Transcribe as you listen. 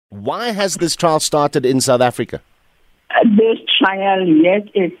why has this trial started in South Africa? This trial, yes,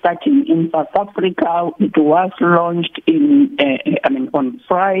 is starting in South Africa. It was launched on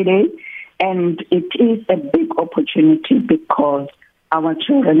Friday, and it is a big opportunity because our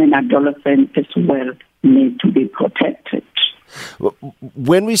children and adolescents as well need to be protected.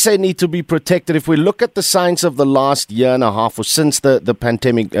 When we say need to be protected, if we look at the science of the last year and a half or since the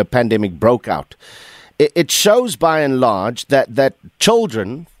pandemic broke out, it shows by and large that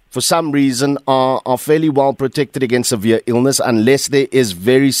children, for some reason, are fairly well protected against severe illness unless there is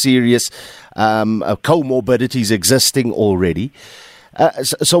very serious comorbidities existing already.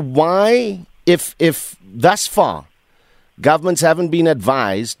 So why, if thus far governments haven't been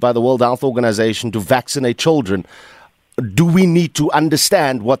advised by the World Health Organization to vaccinate children, do we need to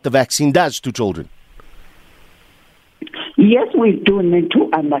understand what the vaccine does to children? Yes, we do need to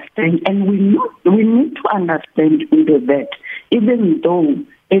understand, and we need to understand that even though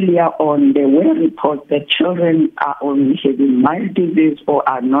earlier on there were reports that children are only having mild disease or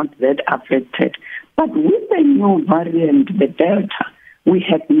are not that affected, but with the new variant, the Delta, we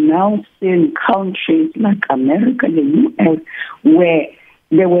have now seen countries like America, the US, where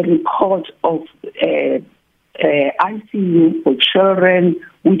there were reports of ICU for children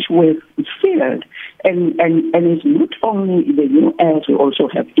which were filled. And it's not only the US, we also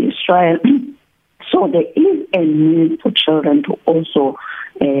have Israel. So there is a need for children to also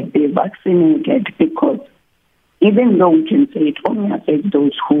be vaccinated, because even though we can say it only affects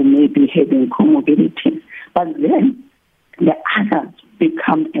those who may be having comorbidities, but then the others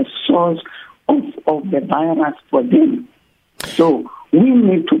become a source of the virus for them. So we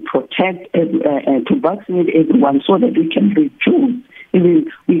need to protect, to vaccinate everyone so that we can reduce even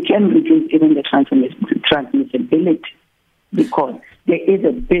the transmissibility, because there is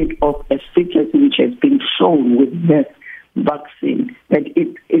a bit of efficacy which has been shown with this vaccine, that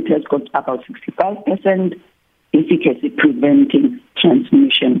it has got about 65% efficacy preventing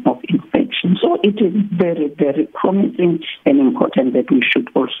transmission of infection. So it is very, very promising and important that we should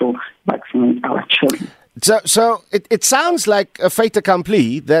also vaccinate our children. So it sounds like a fait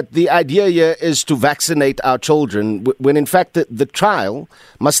accompli that the idea here is to vaccinate our children, when in fact the trial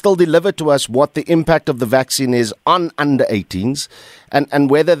must still deliver to us what the impact of the vaccine is on under 18s and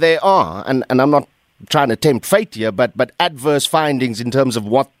whether there are, and I'm not trying to tempt fate here, but adverse findings in terms of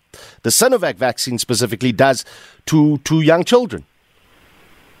what the SINOVAC vaccine specifically does to young children.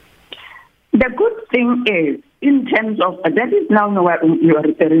 The good thing is, in terms of, that is now you are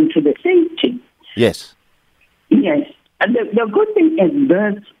referring to the safety. Yes. Yes. The good thing is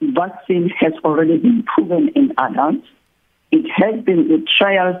this vaccine has already been proven in adults. It has been, the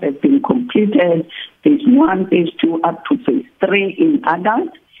trials have been completed, phase 1, phase 2, up to phase 3 in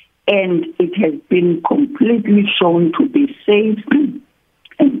adults, and it has been completely shown to be safe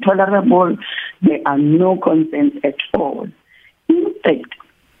and tolerable. There are no concerns at all. In fact,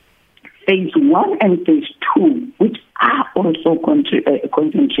 phase 1 and phase 2, which are also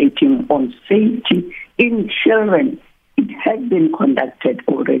concentrating on safety in children, it has been conducted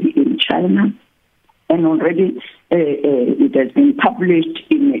already in China, and already it has been published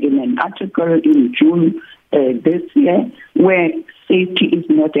in an article in June this year, where safety is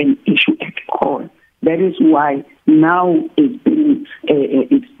not an issue at all. That is why now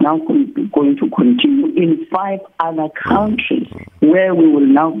it's now going to continue in 5 other countries, where we will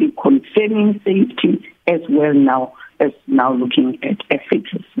now be confirming safety as well now as now looking at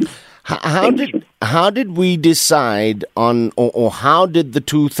efficacy. How did we decide on, or how did the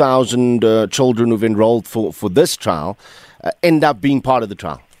 2,000 children who've enrolled for this trial end up being part of the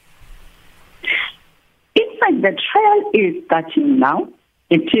trial? In fact, the trial is starting now.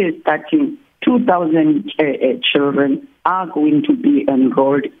 It is starting. 2,000 children are going to be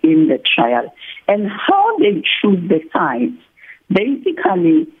enrolled in the trial. And how they choose the sites,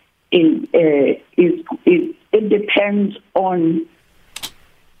 basically, it depends on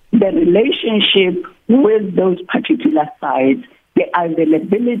the relationship with those particular sites, the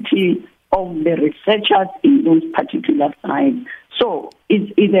availability of the researchers in those particular sites. So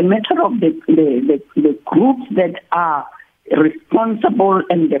it's a matter of the groups that are responsible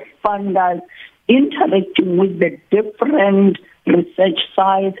and the funders interacting with the different research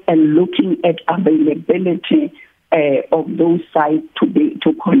sites and looking at availability of those sites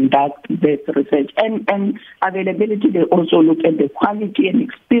to conduct this research. And availability, they also look at the quality and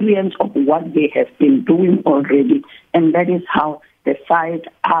experience of what they have been doing already, and that is how the sites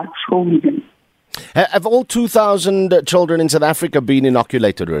are chosen. Have all 2,000 children in South Africa been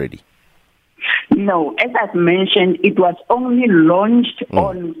inoculated already? No, as I've mentioned, it was only launched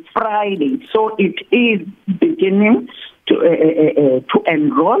on Friday, so it is beginning. to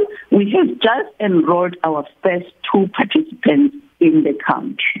enroll. We have just enrolled our first 2 participants in the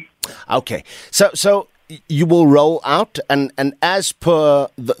country. Okay, so you will roll out, and as per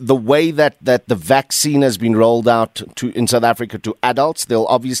the way that the vaccine has been rolled out in South Africa to adults, there'll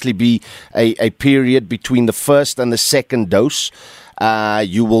obviously be a period between the first and the second dose.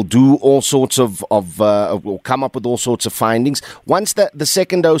 You will do all sorts will come up with all sorts of findings. Once the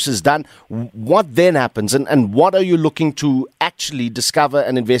second dose is done, what then happens, and what are you looking to actually discover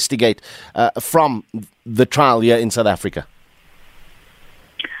and investigate from the trial here in South Africa?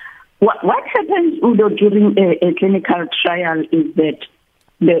 What happens, Udo, during a clinical trial is that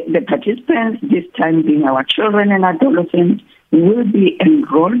the participants, this time being our children and adolescents, will be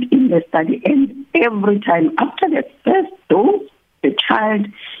enrolled in the study, and every time after the first dose, the child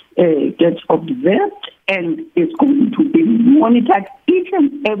gets observed and is going to be monitored. Each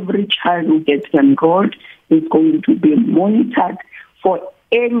and every child who gets enrolled is going to be monitored for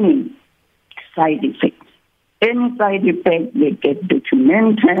any side effects. Any side effects, they get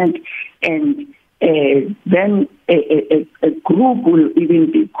documented, and then a group will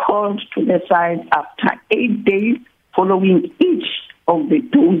even be called to the side after 8 days following each of the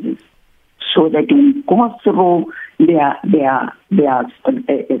doses, so that we go through their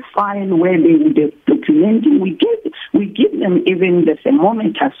file where they will be documenting. We give them even the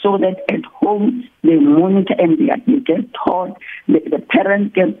thermometer, so that at home they monitor and they get taught, the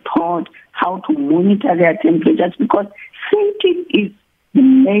parents get taught how to monitor their temperatures, because safety is the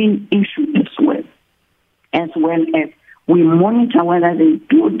main issue as well as we monitor whether they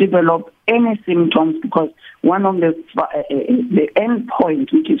do develop any symptoms, because one of the end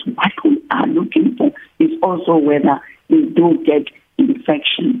point, which is what we are looking for, is also whether they do get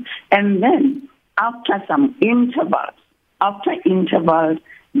infection. And then after some intervals,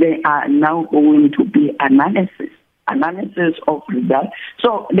 there are now going to be analysis of results.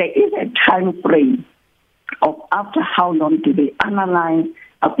 So there is a time frame of after how long do they analyze,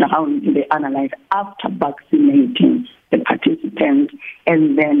 after vaccinating the participants,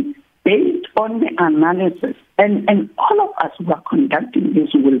 and then based on the analysis, and all of us who are conducting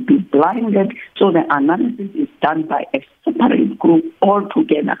this will be blinded, so the analysis is done by a separate group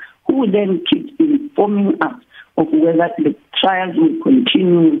altogether, who then keeps informing us of whether the trials will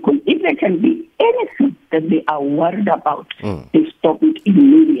continue. If there can be anything that they are worried about, they stop it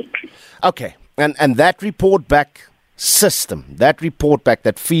immediately. Okay, and that report back system, that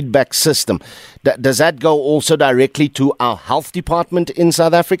feedback system, does that go also directly to our health department in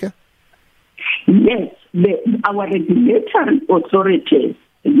South Africa? Yes, our regulatory authorities,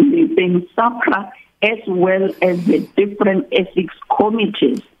 being SAPRA, as well as the different ethics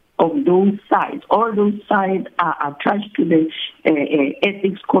committees of those sites. All those sites are attached to the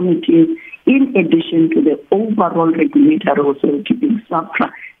ethics committees, in addition to the overall regulatory authority being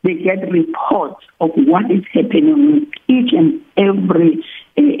SAPRA. They get reports of what is happening with each and every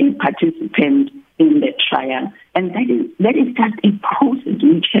participant in the trial. And that is just a process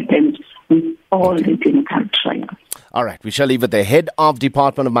which happens with all the clinical trials. All right, we shall leave it there. Head of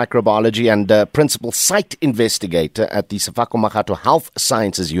Department of Microbiology and Principal Site Investigator at the Sefako Makgatho Health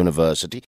Sciences University.